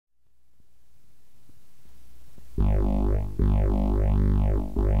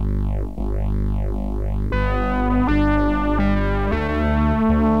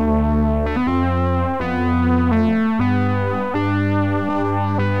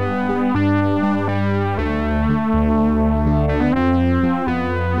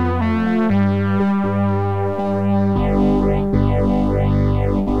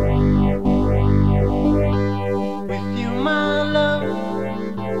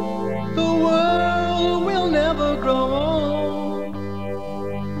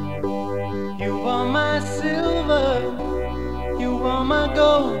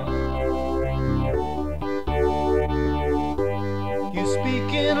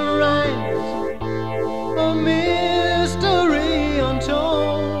writes a mystery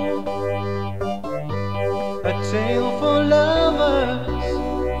untold, a tale for lovers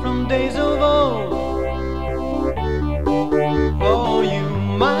from days of old. For you,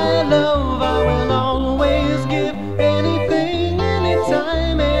 my love, I will always give anything,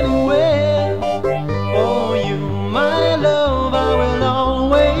 anytime, anywhere. For you, my love, I will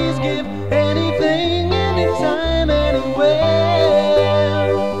always give anything, anytime, anywhere.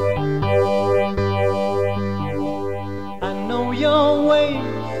 I know your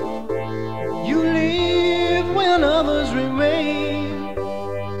ways, you leave when others remain.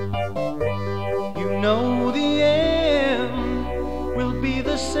 You know the end will be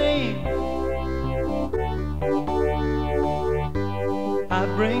the same. I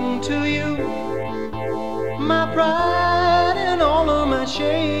bring to you my pride and all of my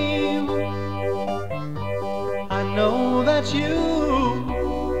shame. I know that you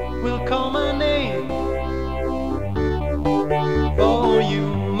will call my name. For you,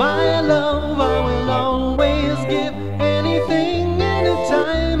 my love, I will always give anything,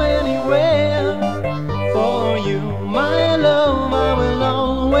 anytime, anywhere. For you, my love, I will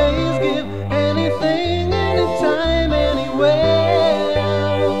always give anything, anytime, anywhere.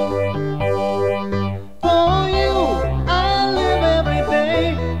 For you, I live every day.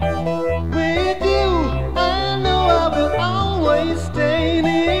 With you, I know I will always stay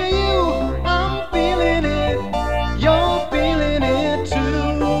near